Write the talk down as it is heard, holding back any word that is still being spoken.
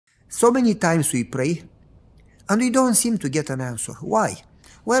So many times we pray and we don't seem to get an answer. Why?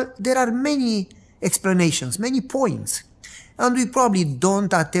 Well, there are many explanations, many points, and we probably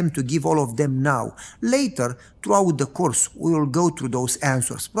don't attempt to give all of them now. Later, throughout the course, we will go through those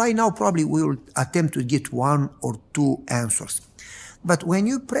answers. Right now, probably we will attempt to get one or two answers. But when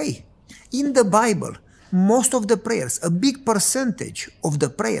you pray, in the Bible, most of the prayers, a big percentage of the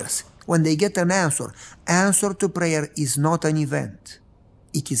prayers, when they get an answer to prayer is not an event.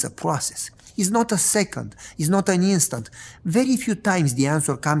 It is a process. It's not a second. It's not an instant. Very few times the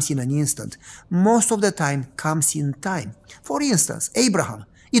answer comes in an instant. Most of the time comes in time. For instance, Abraham,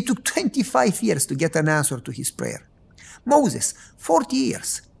 it took 25 years to get an answer to his prayer. Moses, 40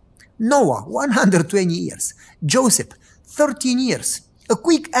 years. Noah, 120 years. Joseph, 13 years. A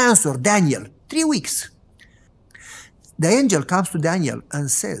quick answer, Daniel, 3 weeks. The angel comes to Daniel and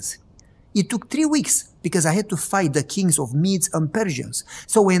says, it took 3 weeks because I had to fight the kings of Medes and Persians.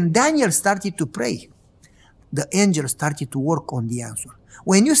 So when Daniel started to pray, the angel started to work on the answer.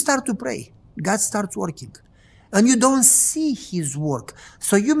 When you start to pray, God starts working. And you don't see his work.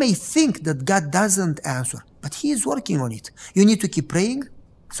 So you may think that God doesn't answer, but he is working on it. You need to keep praying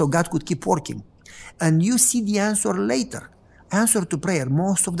so God could keep working. And you see the answer later. Answer to prayer,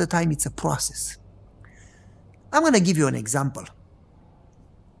 most of the time it's a process. I'm going to give you an example.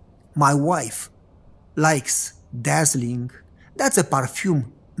 My wife likes Dazzling. That's a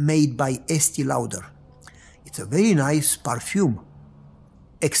perfume made by Estee Lauder. It's a very nice perfume.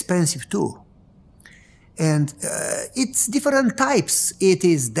 Expensive too. And it's different types. It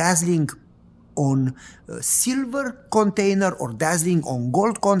is Dazzling on silver container or Dazzling on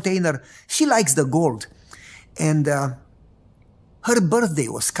gold container. She likes the gold. And her birthday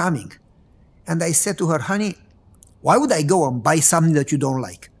was coming. And I said to her, honey, why would I go and buy something that you don't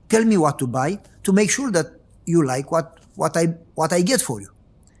like? Tell me what to buy to make sure that you like what I get for you.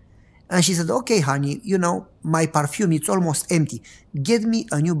 And she said, okay, honey, you know, my perfume, it's almost empty. Get me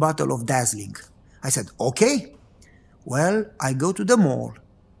a new bottle of Dazzling. I said, okay. Well, I go to the mall.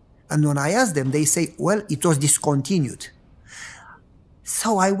 And when I ask them, they say, well, it was discontinued.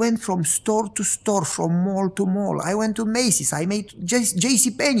 So I went from store to store, from mall to mall. I went to Macy's. I made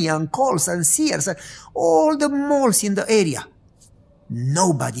JCPenney and Kohl's and Sears and all the malls in the area.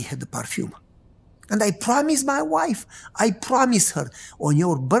 Nobody had the perfume. And I promised my wife, I promised her, on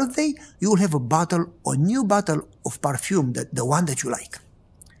your birthday, you will have a new bottle of perfume, the one that you like.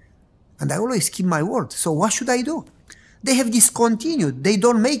 And I always keep my word. So what should I do? They have discontinued. They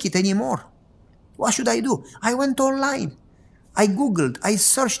don't make it anymore. What should I do? I went online. I Googled. I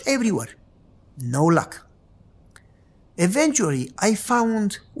searched everywhere. No luck. Eventually, I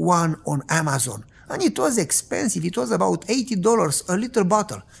found one on Amazon. And it was expensive. It was about $80 a little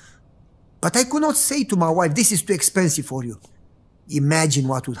bottle. But I could not say to my wife, this is too expensive for you. Imagine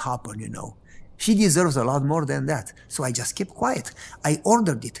what would happen, you know. She deserves a lot more than that. So I just kept quiet. I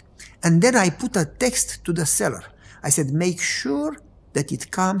ordered it. And then I put a text to the seller. I said, make sure that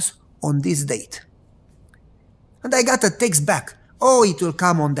it comes on this date. And I got a text back. Oh, it will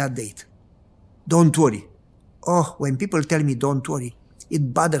come on that date. Don't worry. Oh, when people tell me don't worry,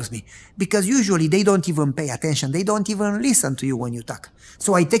 it bothers me. Because usually they don't even pay attention. They don't even listen to you when you talk.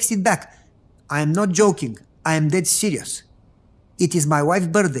 So I texted back. I am not joking. I am dead serious. It is my wife's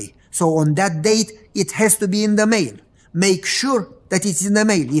birthday. So on that date, it has to be in the mail. Make sure that it's in the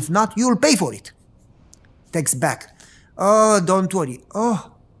mail. If not, you'll pay for it. Text back. Oh, don't worry.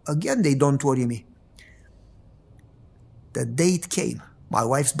 Oh, again they don't worry me. The date came. My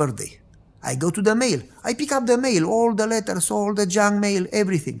wife's birthday. I go to the mail. I pick up the mail. All the letters, all the junk mail,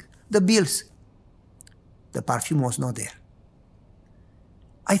 everything. The bills. The perfume was not there.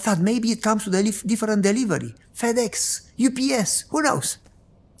 I thought maybe it comes with a different delivery. FedEx, UPS, who knows?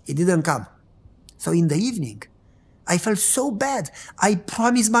 It didn't come. So in the evening, I felt so bad. I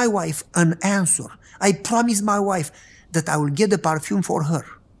promised my wife an answer. I promised my wife that I will get the perfume for her.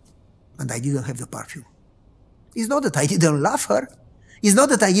 And I didn't have the perfume. It's not that I didn't love her. It's not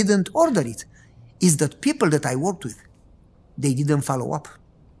that I didn't order it. It's that people that I worked with, they didn't follow up.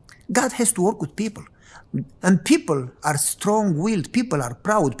 God has to work with people. And people are strong-willed. People are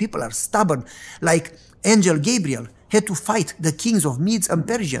proud. People are stubborn. Like Angel Gabriel had to fight the kings of Medes and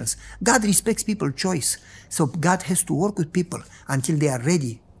Persians. God respects people's choice. So God has to work with people until they are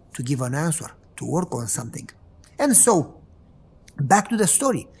ready to give an answer, to work on something. And so, back to the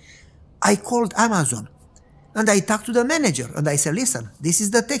story. I called Amazon and I talked to the manager and I said, listen, this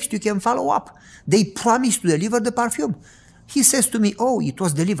is the text, you can follow up. They promised to deliver the perfume. He says to me, oh, it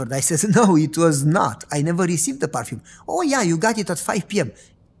was delivered. I said, no, it was not. I never received the perfume. Oh yeah, you got it at 5 p.m.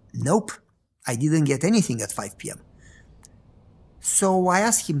 Nope, I didn't get anything at 5 p.m. So I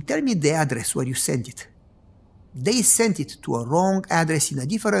asked him, tell me the address where you sent it. They sent it to a wrong address in a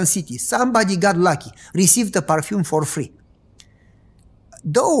different city. Somebody got lucky, received the perfume for free.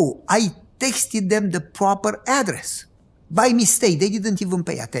 Though I texted them the proper address. By mistake, they didn't even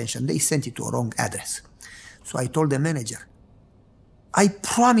pay attention. They sent it to a wrong address. So I told the manager, I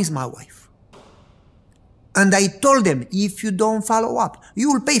promised my wife. And I told them, if you don't follow up,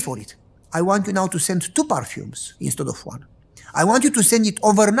 you will pay for it. I want you now to send 2 perfumes instead of 1. I want you to send it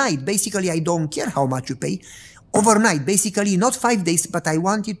overnight. Basically, I don't care how much you pay. Overnight, basically not 5 days, but I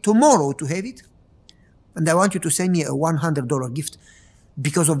want it tomorrow to have it. And I want you to send me a $100 gift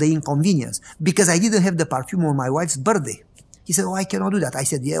because of the inconvenience. Because I didn't have the perfume on my wife's birthday. He said, oh, I cannot do that. I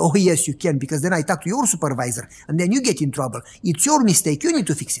said, yeah, oh, yes, you can, because then I talk to your supervisor, and then you get in trouble. It's your mistake. You need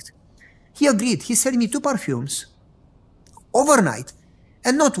to fix it. He agreed. He sent me 2 perfumes overnight,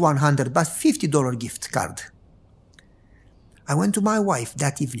 and not 100, but $50 gift card. I went to my wife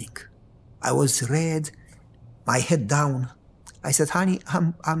that evening. I was red, my head down. I said, honey,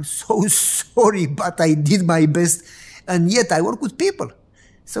 I'm so sorry, but I did my best, and yet I work with people.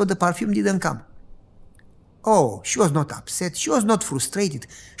 So the perfume didn't come. Oh, she was not upset. She was not frustrated.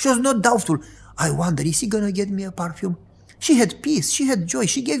 She was not doubtful. I wonder, is he going to get me a perfume? She had peace. She had joy.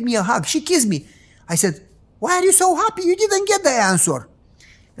 She gave me a hug. She kissed me. I said, why are you so happy? You didn't get the answer.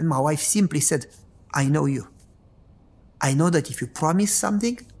 And my wife simply said, I know you. I know that if you promise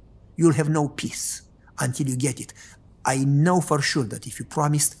something, you'll have no peace until you get it. I know for sure that if you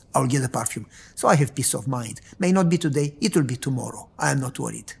promised, I'll get a perfume. So I have peace of mind. May not be today, it will be tomorrow. I am not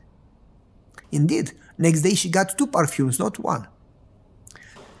worried. Indeed, next day she got 2 perfumes, not 1.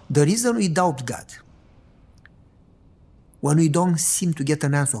 The reason we doubt God, when we don't seem to get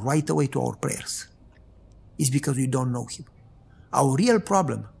an answer right away to our prayers, is because we don't know Him. Our real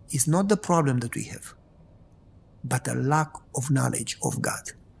problem is not the problem that we have, but a lack of knowledge of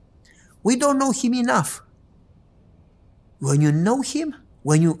God. We don't know Him enough. When you know Him,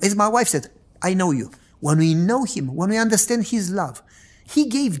 as my wife said, I know you. When we know Him, when we understand His love, He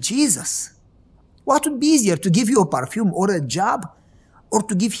gave Jesus. What would be easier, to give you a perfume or a job, or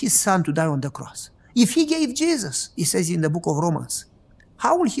to give His Son to die on the cross? If He gave Jesus, He says in the book of Romans,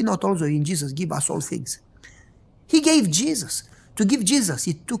 how will He not also in Jesus give us all things? He gave Jesus. To give Jesus,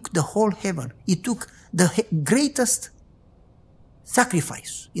 He took the whole heaven. He took the greatest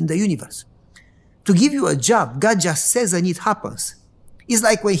sacrifice in the universe. To give you a job, God just says and it happens. It's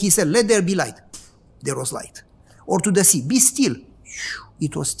like when He said, let there be light. There was light. Or to the sea, be still.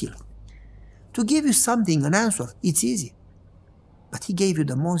 It was still. To give you something, an answer, it's easy. But He gave you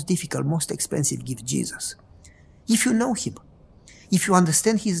the most difficult, most expensive gift, Jesus. If you know Him, if you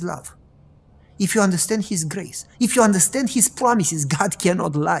understand His love, if you understand His grace, if you understand His promises, God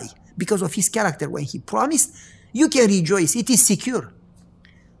cannot lie because of His character. When He promised, you can rejoice. It is secure.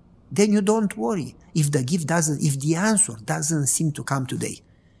 Then you don't worry if the answer doesn't seem to come today.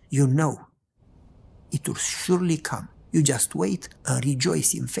 You know it will surely come. You just wait and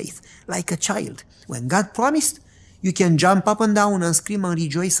rejoice in faith, like a child. When God promised, you can jump up and down and scream and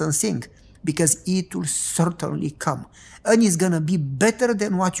rejoice and sing, because it will certainly come. And it's going to be better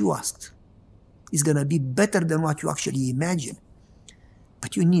than what you asked. It's going to be better than what you actually imagine.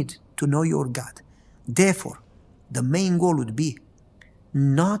 But you need to know your God. Therefore, the main goal would be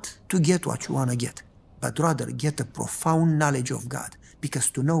not to get what you want to get, but rather get a profound knowledge of God, because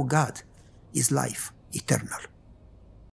to know God is life eternal.